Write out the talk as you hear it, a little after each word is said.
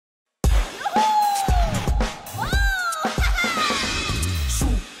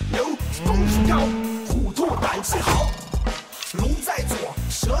治好。龙在左，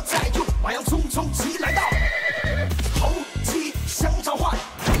蛇在右，马要匆匆骑来到。猴鸡相召唤，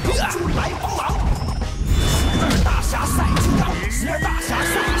龙珠来帮忙。12大侠赛金刚，12大侠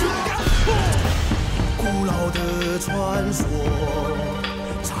赛金刚。古老的传说，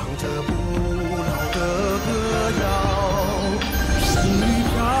唱着古老的歌谣，神秘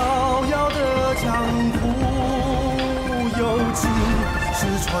飘摇的江湖，有情是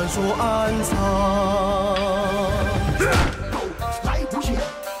传说暗藏。来无影，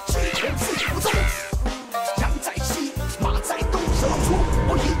只见自不踪。羊在西，马在东，蛇出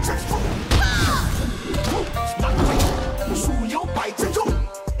我一阵风。南北数有百阵中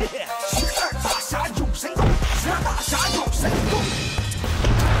，12大侠有神功，12大侠有神功。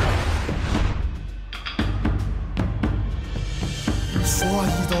说一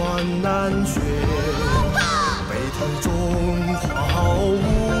段难绝，北推中华好武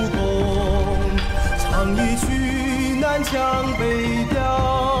功，唱一曲南腔北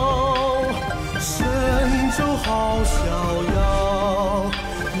调，神州好逍遥，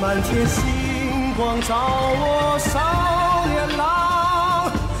满天星光照我少年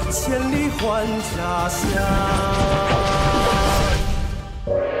郎，千里还家乡。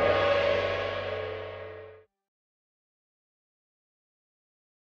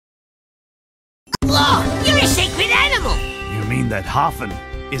You're a sacred animal! You mean that Hoffen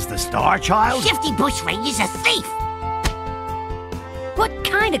is the Star Child? Shifty Bushray is a thief! What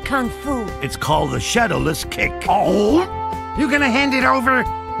kind of kung fu? It's called the Shadowless Kick. Oh? You gonna hand it over?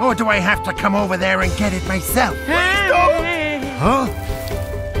 Or do I have to come over there and get it myself? Huh?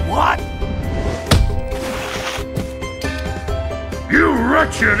 What? You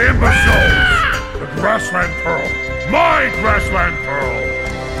wretched imbeciles! The Grassland Pearl! My Grassland Pearl!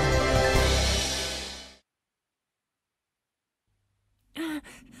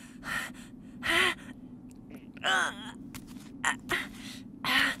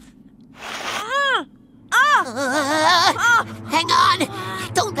 Hang on!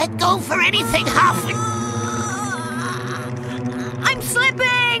 Don't let go for anything, Hoffen! I'm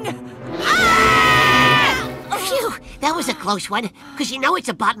slipping! Phew! That was a close one, because you know it's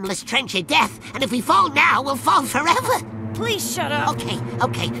a bottomless trench of death, and if we fall now, we'll fall forever! Please shut up!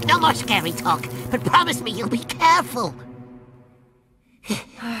 Okay, no more scary talk, but promise me you'll be careful!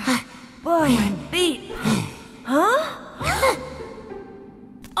 Boy, I'm beat. Huh?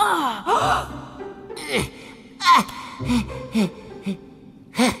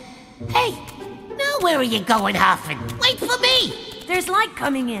 Hey! Now where are you going, Hoffen? Wait for me! There's light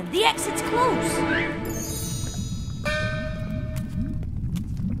coming in. The exit's close.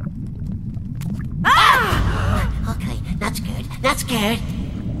 Okay, not scared, not scared.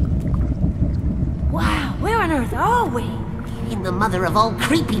 Wow, where on earth are we? In the mother of all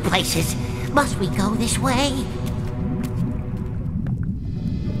creepy places. Must we go this way?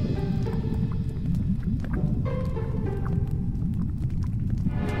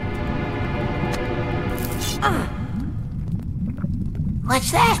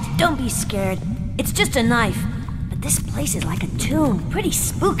 What's that? Don't be scared. It's just a knife. But this place is like a tomb. Pretty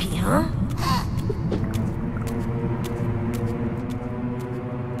spooky, huh?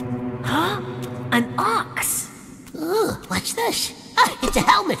 Huh? An ox. Ooh, what's this? Ah, it's a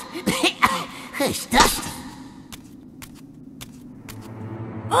helmet. It's dusty.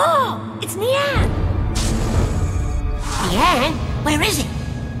 Oh, it's Nian. Nian? Where is he?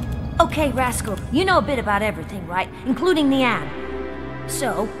 Okay, Rascal, you know a bit about everything, right? Including Nian.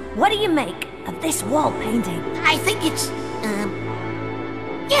 So, what do you make of this wall painting? I think it's,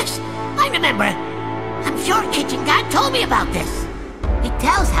 yes, I remember. I'm sure Kitchen God told me about this. It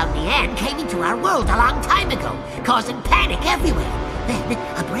tells how Nian came into our world a long time ago, causing panic everywhere. Then,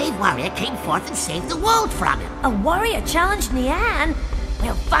 a brave warrior came forth and saved the world from him. A warrior challenged Nian?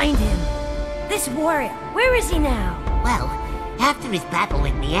 We'll find him. This warrior, where is he now? Well, after his battle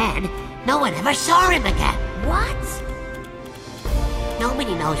with Nian, no one ever saw him again. What?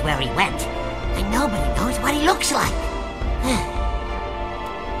 Nobody knows where he went, and nobody knows what he looks like.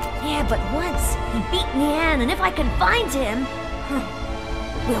 Yeah, but once he beat Nian, and if I can find him,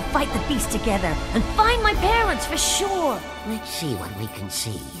 we'll fight the beast together and find my parents for sure. Let's see what we can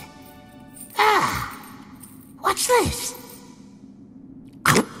see. Ah! What's this?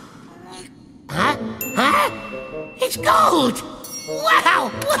 Huh? It's gold! Wow!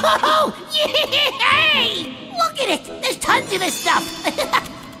 Whoa! Yay! Look at it! There's tons of this stuff!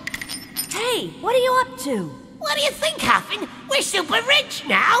 Hey, what are you up to? What do you think, Hoffen? We're super rich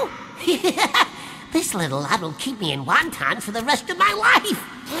now! This little lot will keep me in wonton for the rest of my life!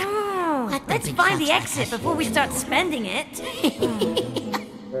 Let's find the exit before we start spending it.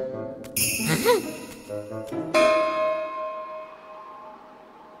 Oh,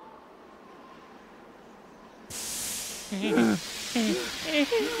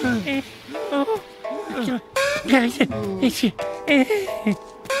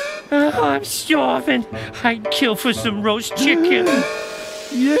 I'm starving. I'd kill for some roast chicken.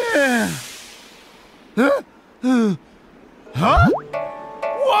 Yeah. Huh?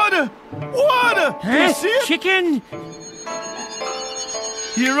 Water! Water! You see it? Chicken?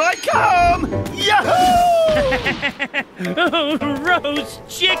 Here I come! Yahoo! Oh, roast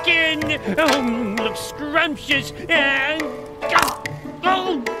chicken! Oh, looks scrumptious.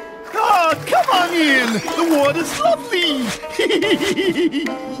 Oh. Oh, come on in! The water's lovely!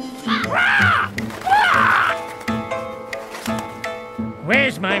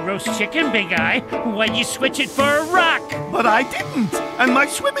 Where's my roast chicken, Big Eye? Why'd you switch it for a rock? But I didn't! And my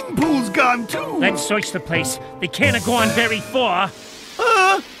swimming pool's gone too! Let's search the place. They can't have gone very far.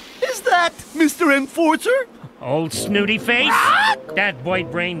 Is that Mr. Enforcer? Old snooty face? That void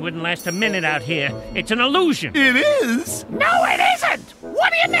brain wouldn't last a minute out here. It's an illusion. It is! No, it isn't!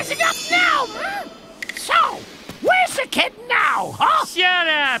 What are you messing up now? So, where's the kid now, huh? Shut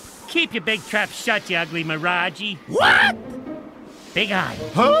up! Keep your big trap shut, you ugly Mirage. What? Big Eye.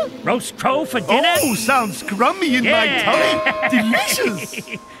 Huh? Roast crow for dinner? Oh, sounds scrummy in my tummy.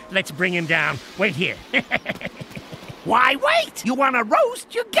 Delicious! Let's bring him down. Wait here. Why wait? You want a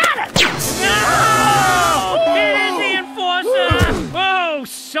roast? You got it! No! It is the Enforcer! Oh,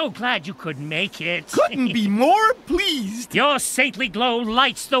 so glad you could make it. Couldn't be more pleased. Your saintly glow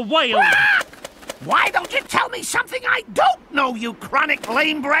lights the wild. Why don't you tell me something I don't know, you chronic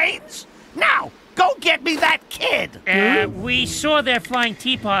lame brains? Now, go get me that kid! We saw their flying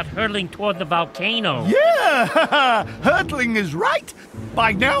teapot hurtling toward the volcano. Yeah! Hurtling is right.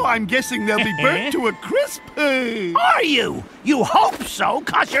 By now, I'm guessing they'll be burnt to a crisp. Are you? You hope so,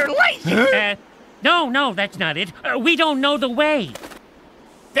 'cause you're lazy. No, that's not it. We don't know the way.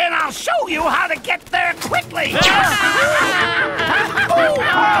 Then I'll show you how to get there quickly.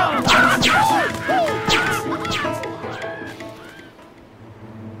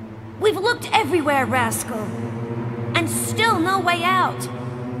 We've looked everywhere, rascal. And still no way out.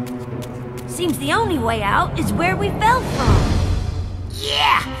 Seems the only way out is where we fell from.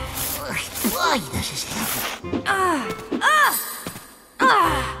 Yeah! Boy, this is heavy.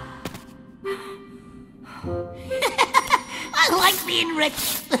 I like being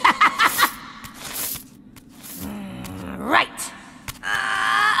rich. Right.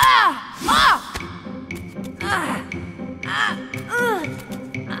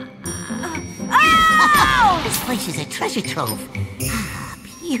 This place is a treasure trove.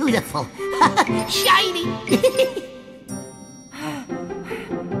 Beautiful. Shiny.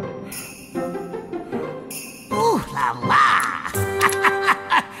 Ooh la la.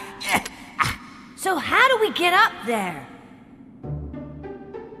 So how do we get up there?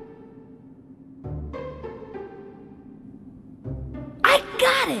 I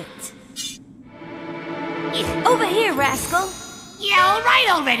got it! Over here, rascal. Yeah, all right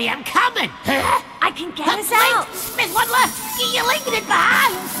already. I'm coming. I can get us Wait, out. there's one left. You're leaving it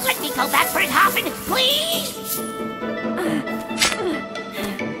behind. Let me go back for it, Hoffen, please.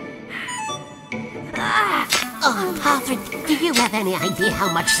 Oh, Hoffen, do you have any idea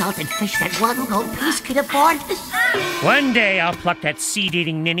how much salted fish that one gold piece could afford? One day I'll pluck that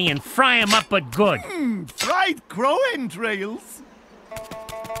seed-eating ninny and fry him up but good. Fried crow entrails.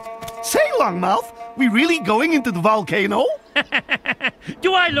 Say, Longmouth, we really going into the volcano?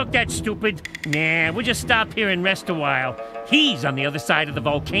 Do I look that stupid? Nah, we'll just stop here and rest a while. He's on the other side of the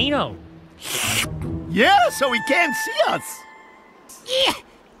volcano. Yeah, so he can't see us. Yeah.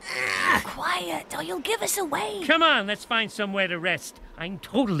 Quiet, or you'll give us away. Come on, let's find somewhere to rest. I'm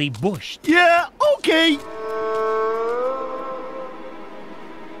totally bushed. Yeah, okay.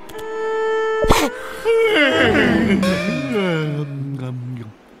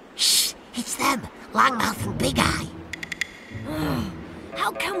 Shh, it's them, Longmouth and Big Eye.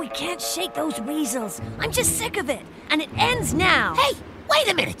 How come we can't shake those weasels? I'm just sick of it, and it ends now. Hey, wait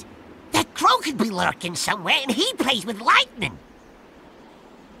a minute. That crow could be lurking somewhere, and he plays with lightning.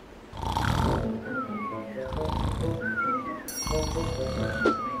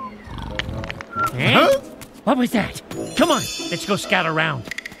 Huh? What was that? Come on, let's go scout around.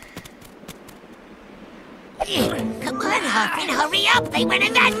 Come on, Hoffen, hurry up. They went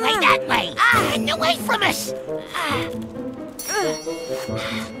in that way. Getting away from us.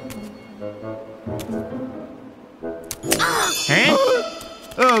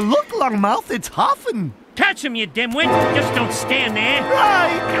 Huh? Look, Longmouth, it's Hoffen. Catch him, you dimwit! Just don't stand there.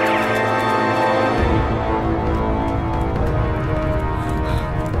 Right.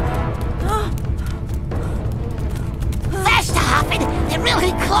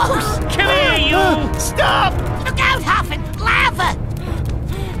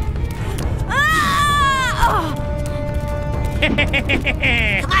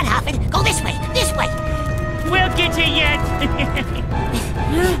 Come on, Hoffen. Go this way. This way. We'll get you yet.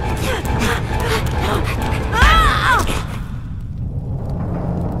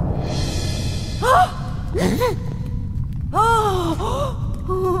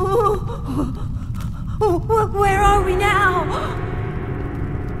 Where are we now?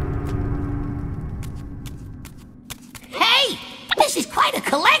 Hey! This is quite a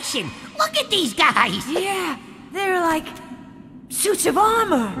collection. Look at these guys. Yeah, they're like suits of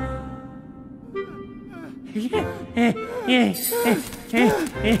armor.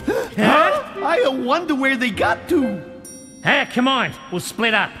 I wonder where they got to. Come on, we'll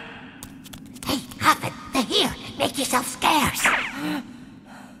split up. Hey, Hoffen, they're here. Make yourself scarce.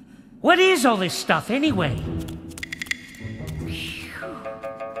 What is all this stuff anyway?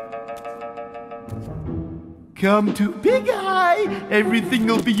 Come to Big Eye.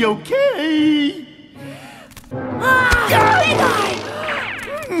 Everything'll be okay. Big Eye!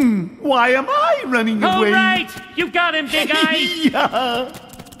 Why am I running All away? right, you got him, Big Eye. Yeah.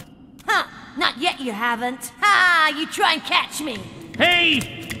 Huh, not yet you haven't. Ah, you try and catch me. Hey,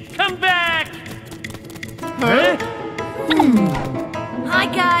 come back. Huh? Hi,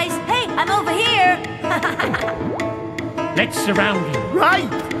 guys. Hey, I'm over here. Let's surround him. Right.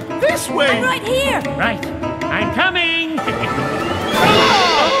 This way. I'm right here. Right, I'm coming.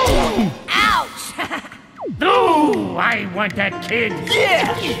 Ouch! Oh, I want that kid.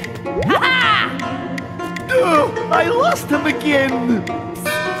 Yeah. I lost him again.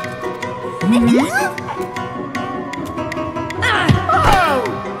 Oh.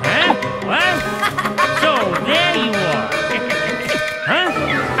 Huh? What? So, there you are. Huh?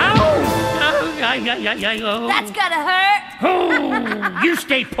 Ow! Oh. That's gotta hurt. Oh, you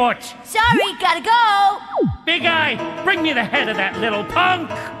stay put. Sorry, gotta go. Big Eye, bring me the head of that little punk.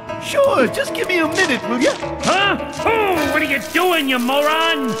 Sure, just give me a minute, will you? Huh? Oh, what are you doing, you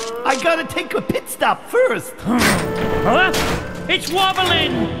moron? I gotta take a pit stop first. Huh? It's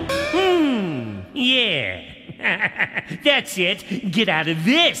wobbling. Yeah. That's it. Get out of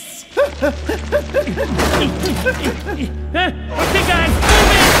this. Big Eye,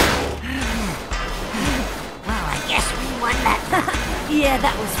 move it. Well, I guess we won that. Yeah,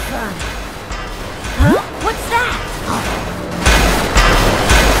 that was fun. Huh? What's that?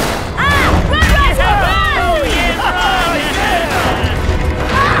 Ah! Run, run, run! Oh, yeah,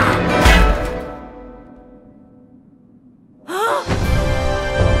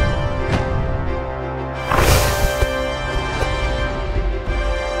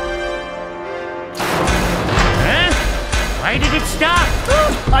 Huh? Why did it stop?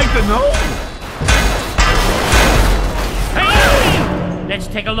 I don't know. Hey! Let's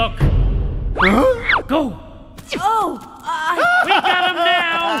take a look. Huh? Go. Oh, We got him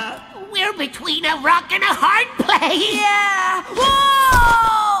now. We're between a rock and a hard place. yeah! Whoa!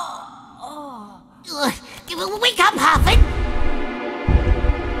 Wake up, Hoffen.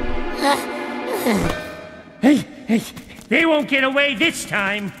 Hey, they won't get away this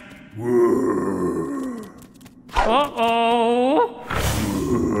time. Uh-oh.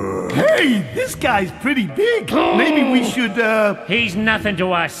 Hey, this guy's pretty big. Maybe we should, He's nothing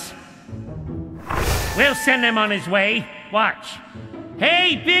to us. We'll send him on his way. Watch.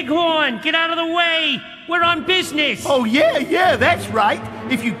 Hey, Bighorn, get out of the way. We're on business. Oh, yeah, that's right.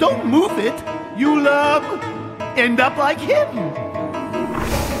 If you don't move it, you'll, end up like him.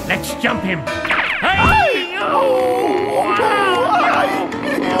 Let's jump him. Hey!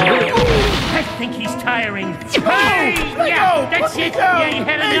 I think he's tiring. Hey! Yeah, that's it. Yeah, you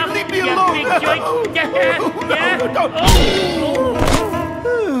had enough. Leave me You alone. big joint. Yeah. Don't.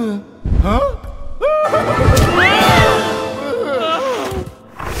 Huh?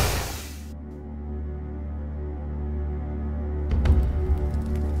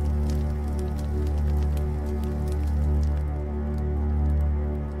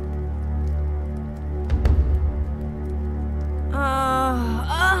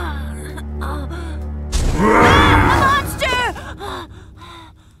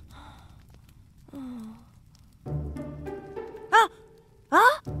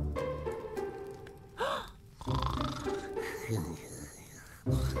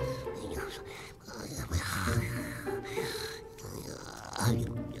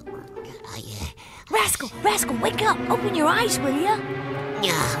 Rascal, wake up! Open your eyes, will ya?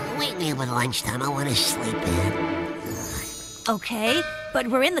 Wait me over lunchtime. I want to sleep in. Okay, but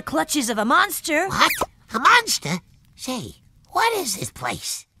we're in the clutches of a monster. What? A monster? Say, what is this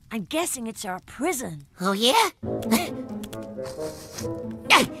place? I'm guessing it's our prison. Oh, yeah?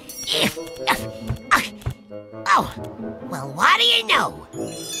 Oh, well, what do you know?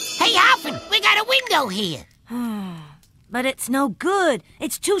 Hey, Hoffen, we got a window here. But it's no good.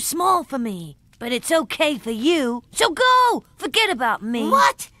 It's too small for me. But it's okay for you. So go! Forget about me.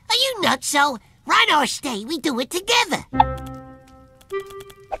 What? Are you nutso? Run or stay, we do it together.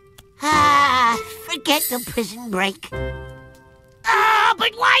 Forget the prison break.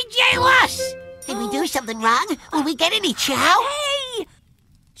 But why jail us? Did we do something wrong? Will we get any chow? Hey!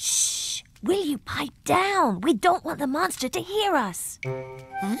 Shh! Will you pipe down? We don't want the monster to hear us.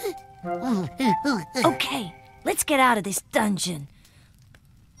 Okay, let's get out of this dungeon.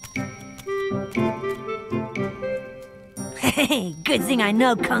 Hey, good thing I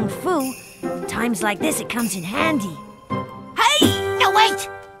know Kung Fu. Times like this, it comes in handy. Hey! No, wait!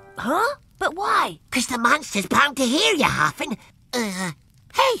 Huh? But why? 'Cause the monster's bound to hear you, Hoffen.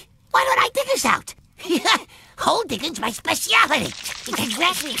 Hey, why don't I dig us out? Hole digging's my speciality.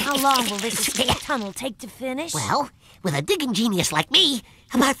 How long will this tunnel take to finish? Well, with a digging genius like me,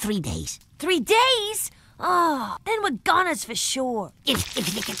 about 3 days. 3 days? Oh, then we're goners for sure. If you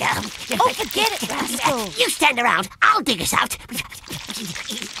dig it down. Oh, forget it, rascal. You stand around. I'll dig us out.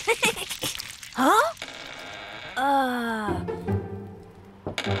 Huh?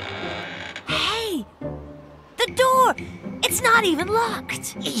 Hey! The door! It's not even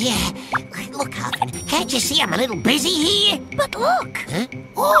locked. Yeah. Look, Hoffen, can't you see I'm a little busy here? But look! Huh?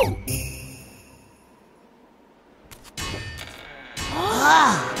 Oh!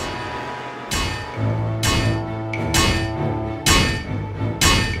 Oh!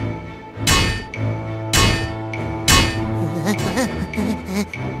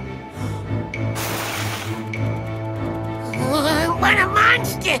 What a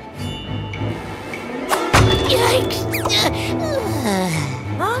monster! Yikes!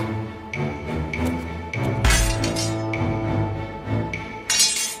 Huh?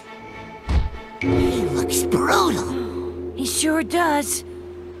 He looks brutal. He sure does.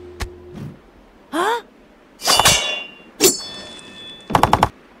 Huh?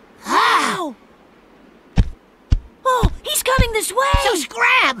 Ow! Oh, he's coming this way! So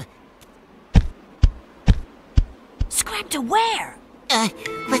scram! Scram to where?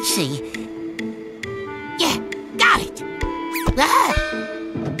 Let's see. Yeah, got it! Ah!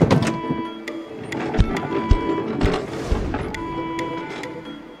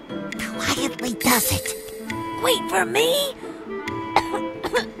 Quietly does it. Wait for me?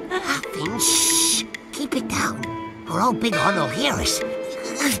 Hoffen, shh! Keep it down, or old Big Horn will hear us.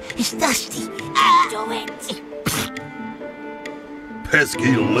 It's dusty. Do it!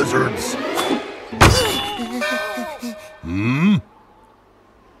 Pesky lizards. Hmm?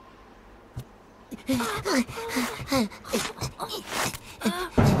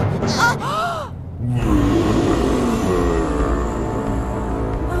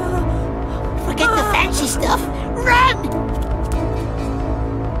 Forget the fancy stuff. Run!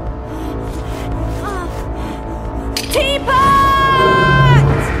 Teapot!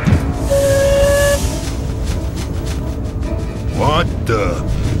 What the?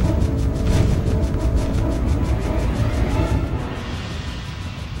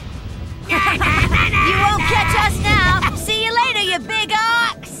 You won't catch us now! See you later, you big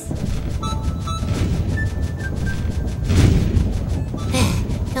ox!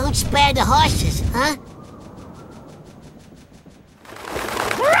 Don't spare the horses, huh?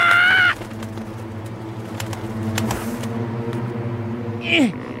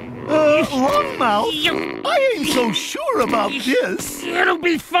 Longmouth, I ain't so sure about this. It'll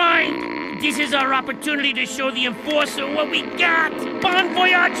be fine. This is our opportunity to show the Enforcer what we got. Bon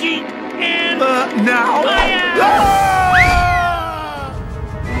voyage! And... Now? Fire!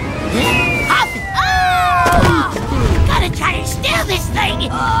 Hoffen! Oh! Gotta try and steal this thing!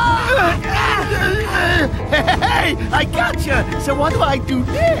 Hey, I gotcha! So what do I do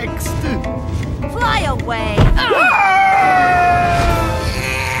next? Fly away!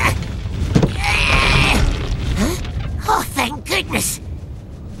 Oh, thank goodness!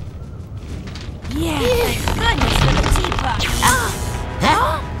 Yeah, thank goodness for the teapot!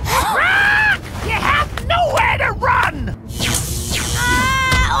 Huh? You have nowhere to run!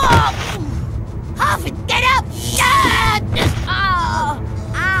 Hoffen, get up!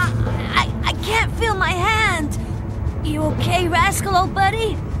 I can't feel my hand. You okay, rascal, old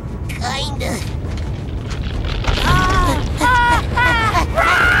buddy? Kinda.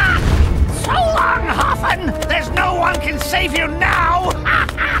 So long, Hoffen! There's no one can save you now!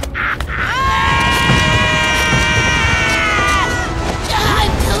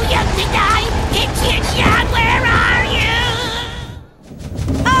 I'm too young to die! It's Nian, where are you?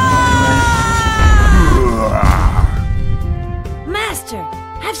 Master,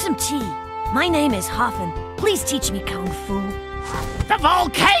 have some tea. My name is Hoffen. Please teach me Kung Fu. The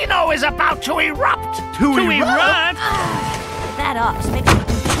volcano is about to erupt! To erupt? That ox makes me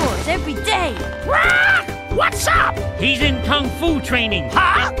do chores every day. What's up? He's in Kung Fu training.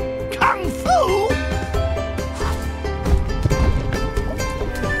 Huh? Kung Fu?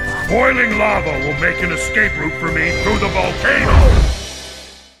 Boiling lava will make an escape route for me through the volcano.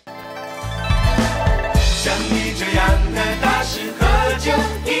 像你这样的大师喝酒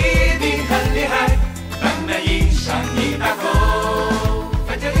一定很厉害，慢慢饮上一大口，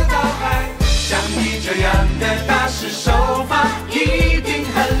翻江又倒海。像你这样的大师手法一定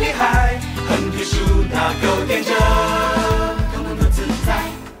很厉害，横撇竖捺勾点着，统统都自在。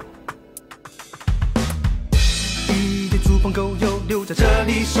一点猪朋狗友留在这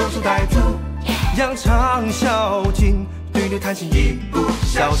里守株待兔，扬长啸劲。 对牛弹琴一不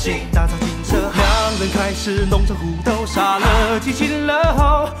小心打草惊蛇，两人开始弄成互斗，杀了鸡擒了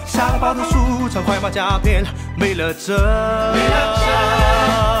猴，下了包头鼠，穿快马加鞭，没了辙。